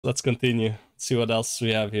Let's continue. See what else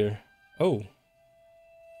we have here. Oh.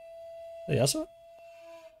 Hey, Yasuo?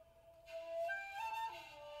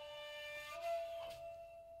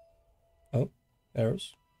 Oh,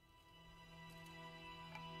 arrows.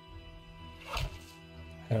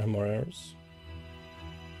 More arrows.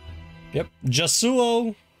 Yep,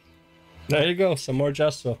 Jasuo! There you go, some more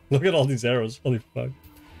Jasuo. Look at all these arrows, holy fuck.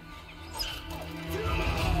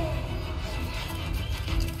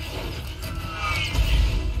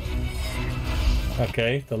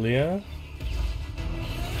 Okay, Thalia.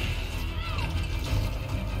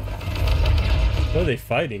 What are they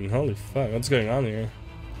fighting? Holy fuck, what's going on here?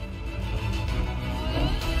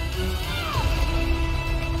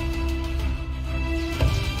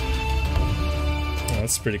 Oh,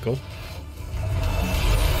 that's pretty cool.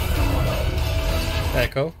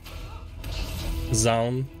 Echo.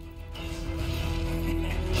 Zaun.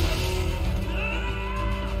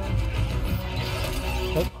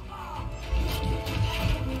 Oh.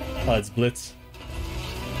 Oh, it's Blitz.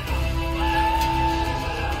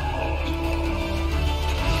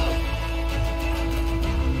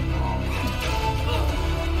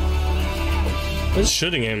 Who's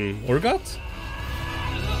shooting him? Urgot?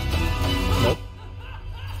 Nope.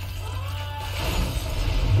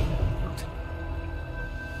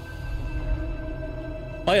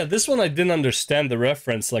 Oh yeah, this one I didn't understand the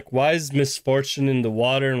reference. Like, why is Misfortune in the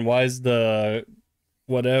water and why is the...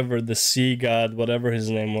 whatever, the sea god, whatever his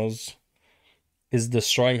name was, is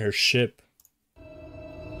destroying her ship?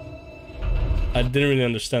 I didn't really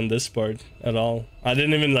understand this part at all. I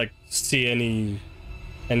didn't even, like, see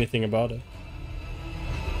anything about it.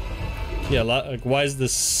 Yeah, like, why is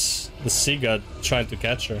this the sea god trying to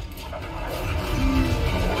catch her?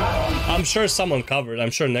 I'm sure someone covered.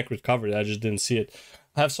 I'm sure Necrit covered it. I just didn't see it.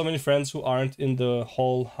 I have so many friends who aren't in the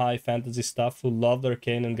whole high fantasy stuff who loved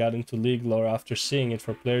Arcane and got into League lore after seeing it.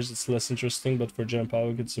 For players, it's less interesting, but for general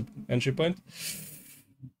public, it's an entry point.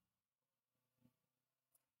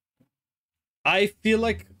 I feel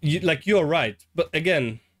like you're right, but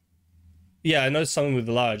again, yeah, I know it's something with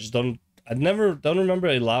Illaoi. I just don't remember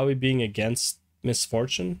Illaoi being against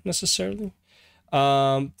Misfortune necessarily.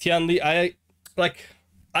 Tianli,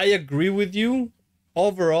 I agree with you.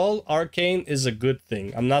 Overall, Arcane is a good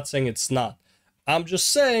thing. I'm not saying it's not. I'm just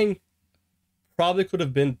saying probably could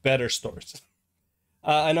have been better stories.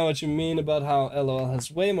 I know what you mean about how LOL has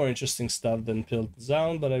way more interesting stuff than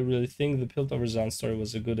Piltover, but I really think the Piltover story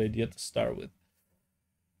was a good idea to start with.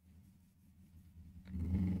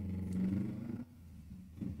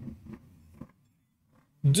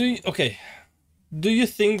 Do you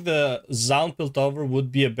think the Zaun Piltover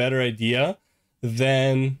would be a better idea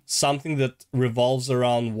than something that revolves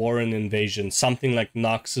around war and invasion, something like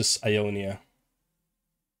Noxus Ionia?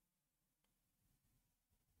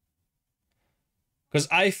 Because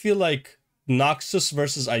I feel like Noxus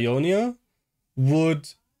versus Ionia would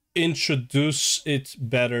introduce it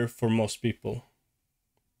better for most people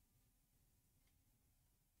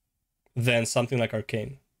than something like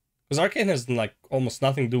Arcane. Because Arcane has like almost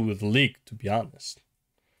nothing to do with League, to be honest.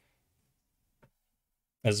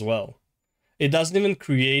 As well. It doesn't even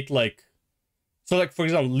create like... So like, for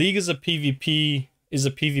example, League is a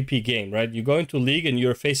PvP game, right? You go into League and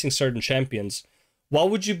you're facing certain champions.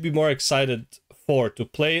 What would you be more excited for? To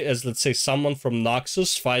play as, let's say, someone from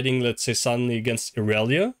Noxus fighting, let's say, suddenly against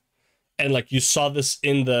Irelia? And like you saw this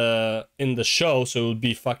in the show, so it would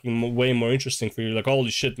be fucking way more interesting for you. Like,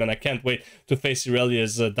 holy shit, man, I can't wait to face Irelia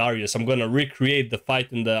as Darius. I'm gonna recreate the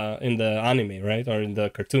fight in the anime, right? Or in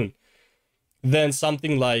the cartoon. Then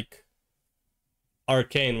something like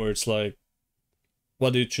Arcane, where it's like,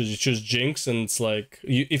 what do you choose? You choose Jinx, and it's like,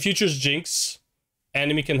 if you choose Jinx,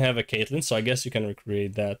 enemy can have a Caitlyn, so I guess you can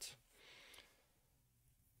recreate that.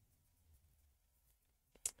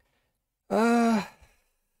 I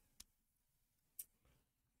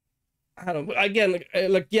don't know. Again,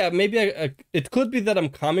 like, yeah, maybe it could be that I'm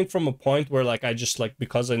coming from a point where, like, I just, like,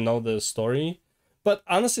 because I know the story. But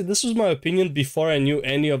honestly, this was my opinion before I knew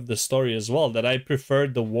any of the story as well, that I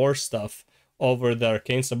preferred the war stuff over the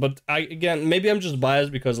Arcane stuff. But again, maybe I'm just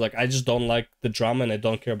biased because, like, I just don't like the drama and I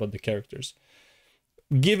don't care about the characters.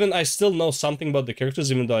 Given I still know something about the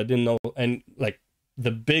characters, even though I didn't know, and, like,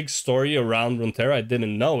 the big story around Runeterra, I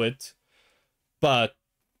didn't know it. But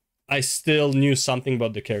I still knew something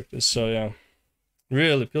about the characters, so yeah.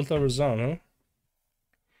 Really, Piltover Zaun, huh?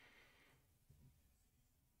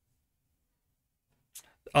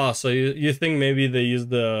 Oh, so you think maybe they used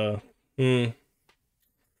the...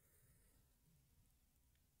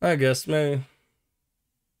 I guess, maybe.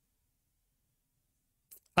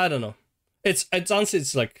 I don't know. It's honestly,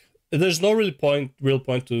 it's like, there's no real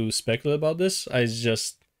point to speculate about this. I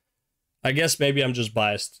just... I guess maybe I'm just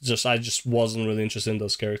biased. I just wasn't really interested in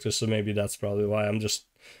those characters, so maybe that's probably why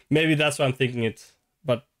maybe that's why I'm thinking it.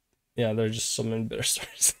 But yeah, there are just so many better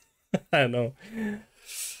stories. I don't know.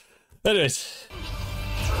 Anyways.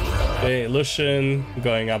 Okay, Lucian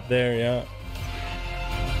going up there, yeah.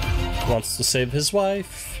 Wants to save his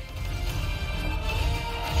wife.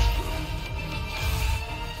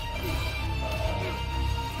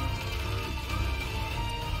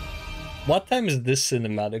 What time is this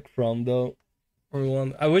cinematic from, though?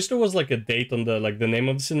 I wish there was like a date on the name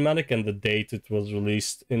of the cinematic and the date it was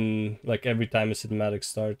released in, like, every time a cinematic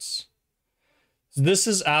starts. So this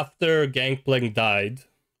is after Gangplank died.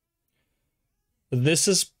 This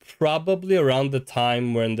is probably around the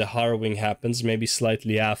time when the harrowing happens, maybe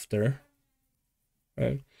slightly after.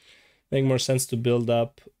 Right? Make more sense to build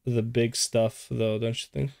up the big stuff, though, don't you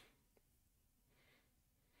think?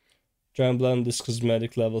 Dragon Blood, this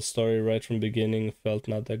cosmetic level story right from beginning felt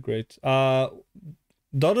not that great.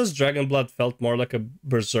 Dota's Dragon Blood felt more like a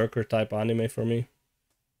Berserker type anime for me.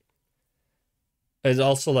 It's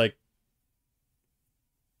also like,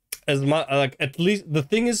 at least the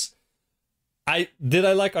thing is, I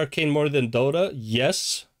like Arcane more than Dota?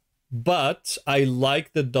 Yes, but I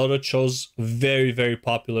like that Dota chose very, very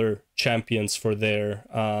popular champions for their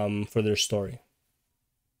story.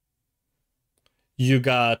 You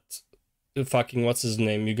got fucking, what's his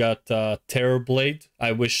name? You got Terrorblade.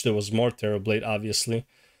 I wish there was more Terrorblade, obviously.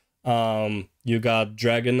 You got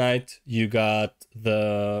Dragon Knight. You got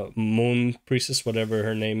the Moon Priestess, whatever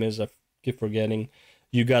her name is. I keep forgetting.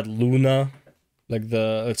 You got Luna.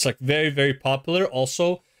 It's like very, very popular.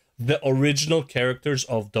 Also, the original characters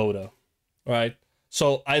of Dota, right?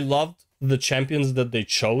 So I loved the champions that they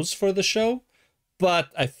chose for the show, but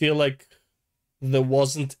I feel like there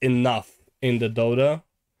wasn't enough in the Dota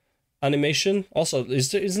animation. Also,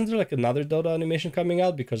 isn't there like another Dota animation coming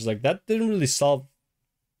out? Because like that didn't really solve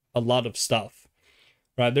a lot of stuff,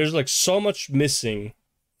 right? There's like so much missing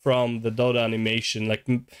from the Dota animation. Like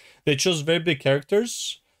they chose very big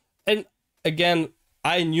characters, and again,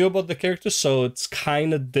 I knew about the characters, so it's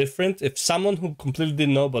kind of different. If someone who completely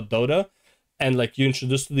didn't know about Dota and like you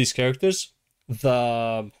introduced to these characters,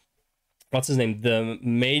 what's his name? The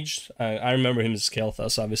mage, I remember him as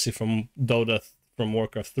Kel'Thas, obviously from Dota, from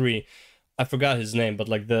Warcraft 3. I forgot his name, but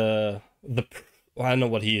like I don't know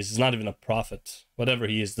what he is. He's not even a prophet. Whatever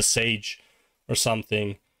he is, the sage or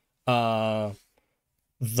something. The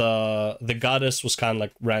goddess was kind of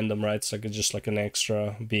like random, right? It's like just like an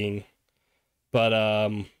extra being. But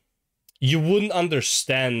you wouldn't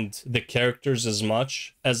understand the characters as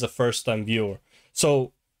much as a first-time viewer.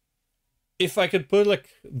 So if I could put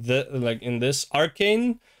in this,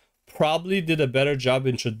 Arcane probably did a better job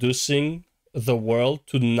introducing the world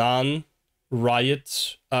to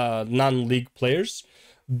non-Riot, non-League players.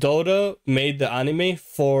 Dota made the anime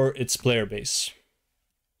for its player base.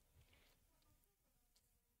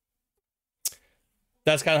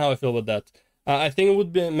 That's kind of how I feel about that. I think it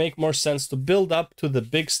would make more sense to build up to the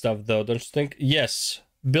big stuff, though, don't you think? Yes,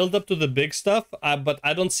 build up to the big stuff, but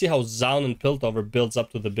I don't see how Zaun and Piltover builds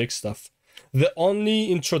up to the big stuff. The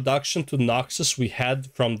only introduction to Noxus we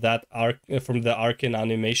had from the Arcane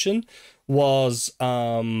animation was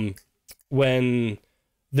when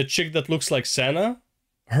the chick that looks like Senna,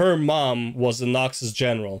 her mom was a Noxus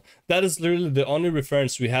general. That is literally the only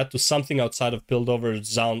reference we had to something outside of Piltover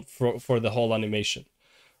Zaun for the whole animation.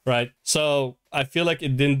 Right, so I feel like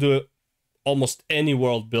it didn't do almost any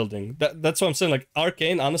world building. That's what I'm saying. Like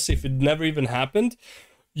Arcane, honestly, if it never even happened,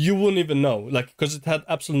 you wouldn't even know. Like, because it had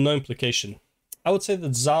absolutely no implication. I would say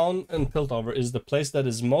that Zaun and Piltover is the place that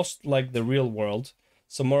is most like the real world,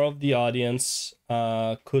 so more of the audience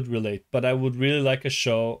could relate. But I would really like a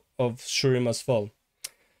show of Shurima's Fall.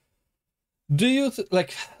 Do you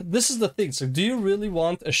like? This is the thing. So, do you really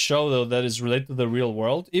want a show though that is related to the real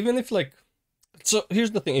world, even if like? So here's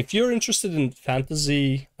the thing, if you're interested in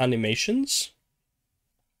fantasy animations,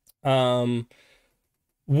 would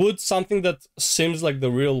something that seems like the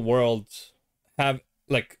real world have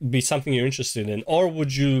be something you're interested in? Or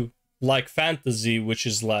would you like fantasy, which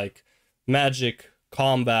is like magic,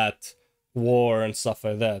 combat, war, and stuff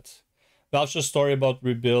like that? Valve's story about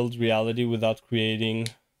rebuild reality without creating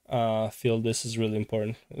Phil, this is really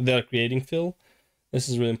important. They're creating Phil. This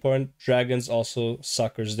is really important. Dragons also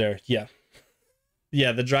suckers there. Yeah.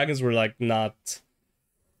 Yeah, the dragons were like not.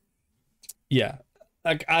 Yeah,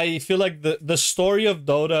 like I feel like the story of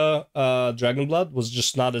Dota, Dragon Blood was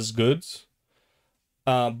just not as good.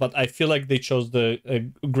 But I feel like they chose the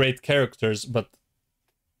great characters. But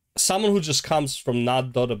someone who just comes from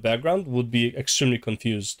not Dota background would be extremely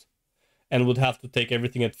confused, and would have to take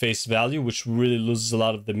everything at face value, which really loses a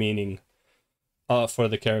lot of the meaning. for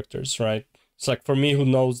the characters, right? It's like, for me, who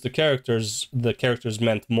knows the characters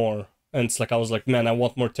meant more. And it's like, I was like, man, I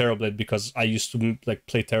want more Terrorblade, because I used to like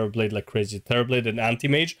play Terrorblade like crazy. Terrorblade and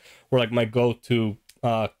Anti-Mage were like my go-to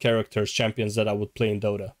characters, champions that I would play in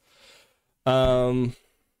Dota.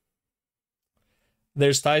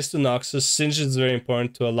 There's ties to Noxus. Singed is very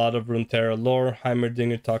important to a lot of Runeterra lore.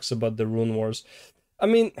 Heimerdinger talks about the Rune Wars. I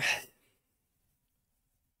mean,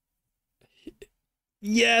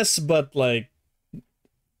 yes, but like,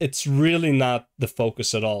 it's really not the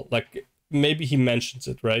focus at all. Like, maybe he mentions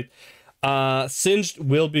it, right? Singed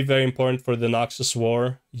will be very important for the Noxus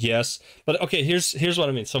War, yes. But okay, here's what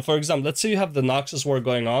I mean. So for example, let's say you have the Noxus War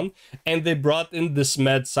going on, and they brought in this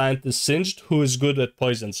mad scientist Singed who is good at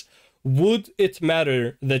poisons. Would it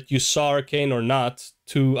matter that you saw Arcane or not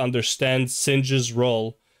to understand Singed's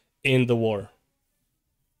role in the war?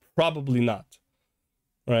 Probably not,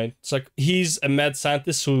 right? It's like, he's a mad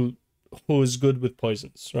scientist who is good with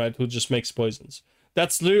poisons, right? Who just makes poisons.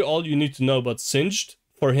 That's literally all you need to know about Singed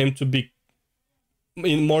for him to be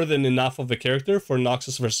more than enough of a character for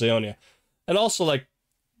Noxus versus Ionia. And also, like,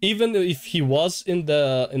 even if he was in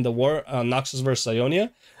the war, Noxus versus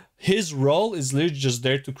Ionia, his role is literally just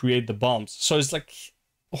there to create the bombs. So it's like,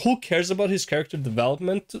 who cares about his character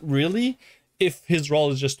development, really, if his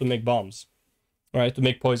role is just to make bombs, right? To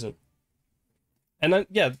make poison. And then,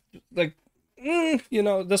 yeah, like, you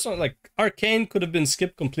know, that's not like, Arcane could have been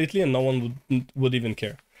skipped completely and no one would even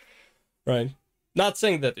care, right? Not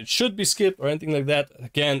saying that it should be skipped or anything like that.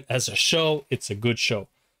 Again, as a show, it's a good show.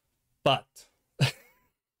 But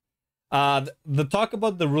the talk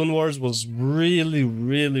about the Rune Wars was really,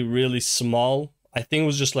 really, really small. I think it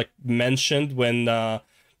was just like mentioned when I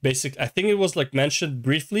think it was like mentioned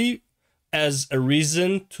briefly as a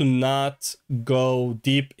reason to not go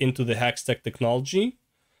deep into the Hextech technology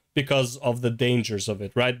because of the dangers of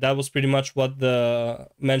it, right? That was pretty much what the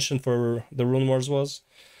mention for the Rune Wars was.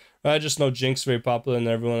 I just know Jinx very popular and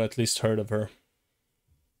everyone at least heard of her.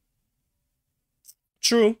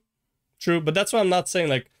 True, but that's why I'm not saying,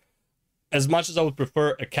 like, as much as I would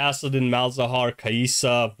prefer a Kassadin, Malzahar,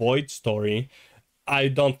 Kaisa, Void story, I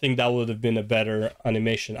don't think that would have been a better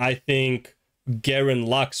animation. I think Garen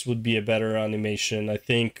Lux would be a better animation. I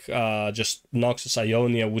think just Noxus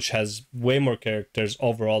Ionia, which has way more characters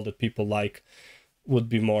overall that people like, would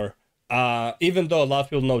be more. Even though a lot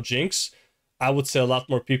of people know Jinx, I would say a lot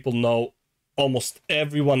more people know almost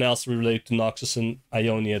everyone else related to Noxus and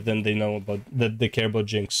Ionia than they know about, that they care about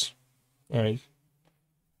Jinx. All right.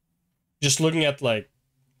 Just looking at like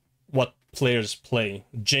what players play,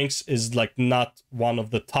 Jinx is like not one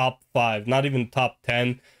of the top 5, not even top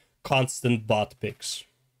 10 constant bot picks.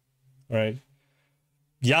 All right.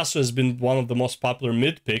 Yasuo has been one of the most popular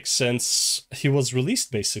mid picks since he was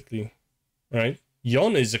released, basically. Right.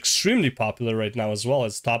 Yone is extremely popular right now as well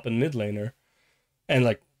as top and mid laner. And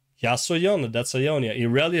like Yasuo Yone, that's Ionia.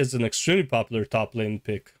 Irelia is an extremely popular top lane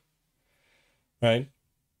pick. Right?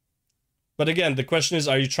 But again, the question is,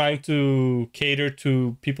 are you trying to cater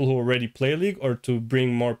to people who already play League or to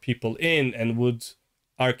bring more people in? And would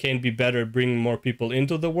Arcane be better bringing more people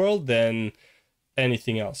into the world than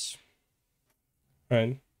anything else?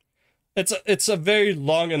 Right? It's a very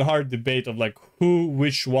long and hard debate of like who,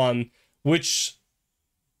 which one, which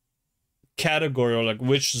category or like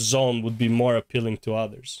which zone would be more appealing to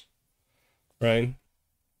others, right?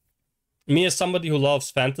 Me as somebody who loves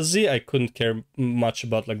fantasy, I couldn't care much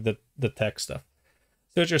about like the tech stuff.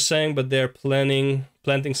 So what you're saying, but they're planting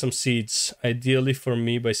some seeds. Ideally for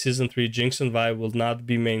me, by season 3, Jinx and Vi will not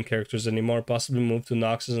be main characters anymore, possibly move to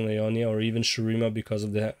Noxus and Ionia or even Shurima because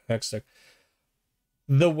of the Hextech.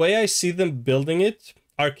 The way I see them building it,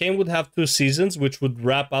 Arcane would have 2 seasons, which would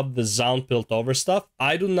wrap up the Zaun Piltover stuff.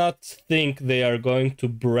 I do not think they are going to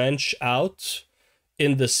branch out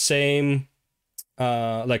in the same,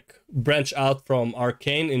 branch out from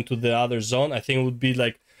Arcane into the other zone. I think it would be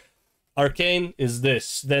like, Arcane is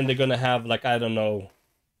this. Then they're going to have, like, I don't know,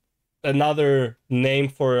 another name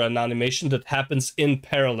for an animation that happens in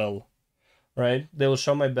parallel, right? They will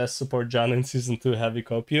show my best support Janna in season 2 Heavy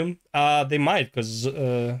Copium. They might, because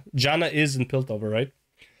Janna is in Piltover, right?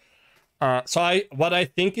 So what I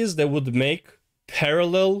think is they would make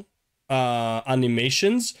parallel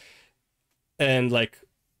animations, and like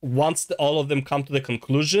once all of them come to the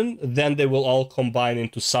conclusion, then they will all combine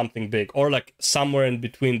into something big, or like somewhere in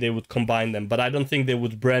between they would combine them. But I don't think they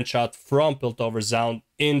would branch out from Piltover Zaun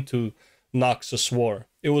into Noxus War.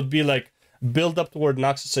 It would be like build up toward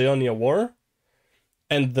Noxus Ionia War,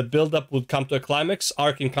 and the build-up would come to a climax,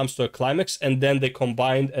 Arcane comes to a climax, and then they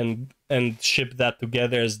combine and ship that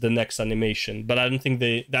together as the next animation. But I don't think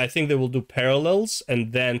I think they will do parallels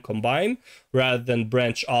and then combine rather than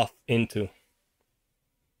branch off into.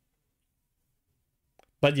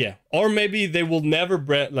 But yeah, or maybe they will never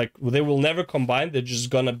they will never combine. They're just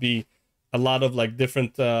gonna be a lot of like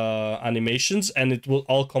different animations, and it will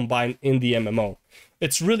all combine in the MMO.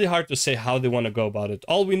 It's really hard to say how they want to go about it.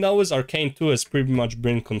 All we know is Arcane 2 has pretty much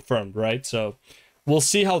been confirmed, right? So we'll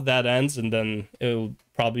see how that ends, and then it'll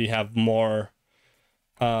probably have more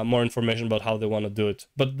information about how they want to do it.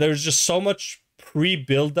 But there's just so much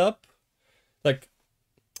pre-build-up. Like,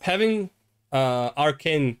 having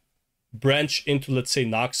Arcane branch into, let's say,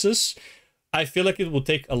 Noxus, I feel like it will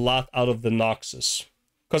take a lot out of the Noxus.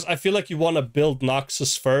 Because I feel like you want to build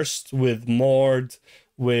Noxus first with Mord,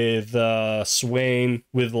 with Swain,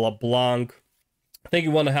 with LeBlanc. I think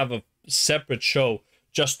you want to have a separate show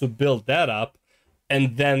just to build that up,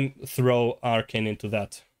 and then throw Arcane into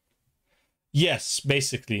that. Yes,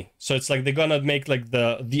 basically. So it's like they're gonna make like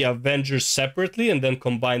the Avengers separately and then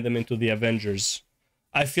combine them into the Avengers.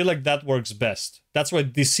 I feel like that works best. That's why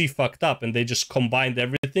DC fucked up and they just combined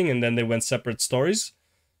everything and then they went separate stories.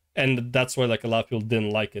 And that's why like a lot of people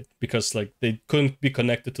didn't like it, because like they couldn't be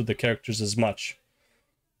connected to the characters as much.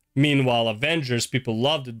 Meanwhile, Avengers, people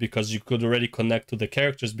loved it because you could already connect to the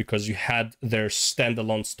characters because you had their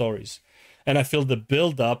standalone stories. And I feel the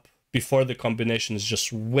build-up before the combination is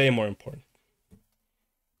just way more important.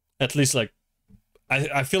 At least, like,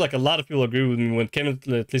 I feel like a lot of people agree with me when it came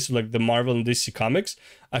to at least like the Marvel and DC comics.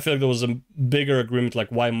 I feel like there was a bigger agreement like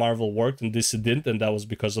why Marvel worked and DC didn't, and that was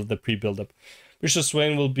because of the pre-build-up. Richard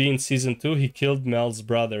Swain will be in season 2. He killed Mel's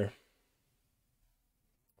brother.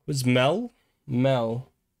 Who's Mel? Mel.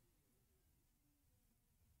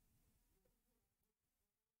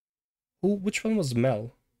 Who? Which one was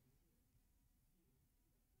Mel?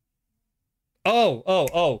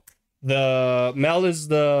 Oh. The Mel is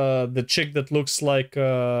the chick that looks like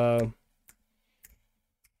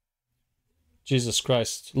Jesus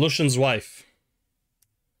Christ. Lucian's wife.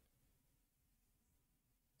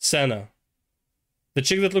 Senna. The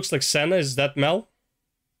chick that looks like Senna, is that Mel?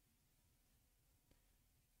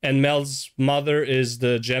 And Mel's mother is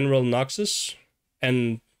the General Noxus.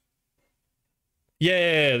 And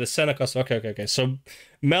yeah, the Senna costume. Okay. So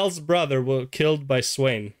Mel's brother was killed by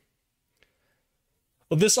Swain.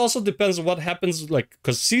 Well, this also depends on what happens, like,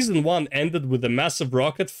 because season 1 ended with a massive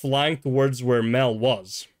rocket flying towards where Mel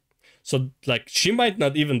was. So, like, she might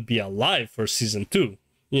not even be alive for season 2.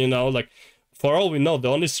 You know, like, for all we know, the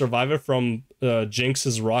only survivor from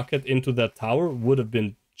Jinx's rocket into that tower would have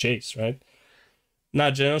been Jace, right?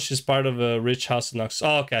 Not general, she's part of a rich house in Noxus.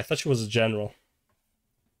 Oh, okay, I thought she was a general.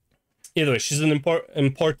 Either way, she's an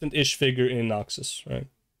important-ish figure in Noxus, right?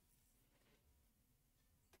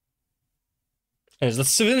 Anyways,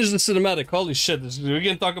 let's finish the cinematic. Holy shit, we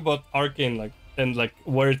can talk about Arcane, like, and like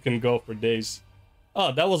where it can go for days.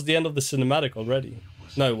 Oh, that was the end of the cinematic already.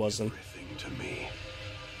 No, it wasn't.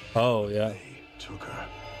 Oh, yeah.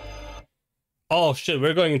 Oh shit,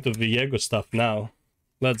 we're going into Viego stuff now.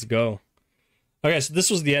 Let's go. Okay, so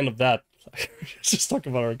this was the end of that. Let's just talk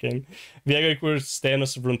about Arcane. Viego equals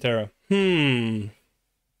Thanos of Runeterra.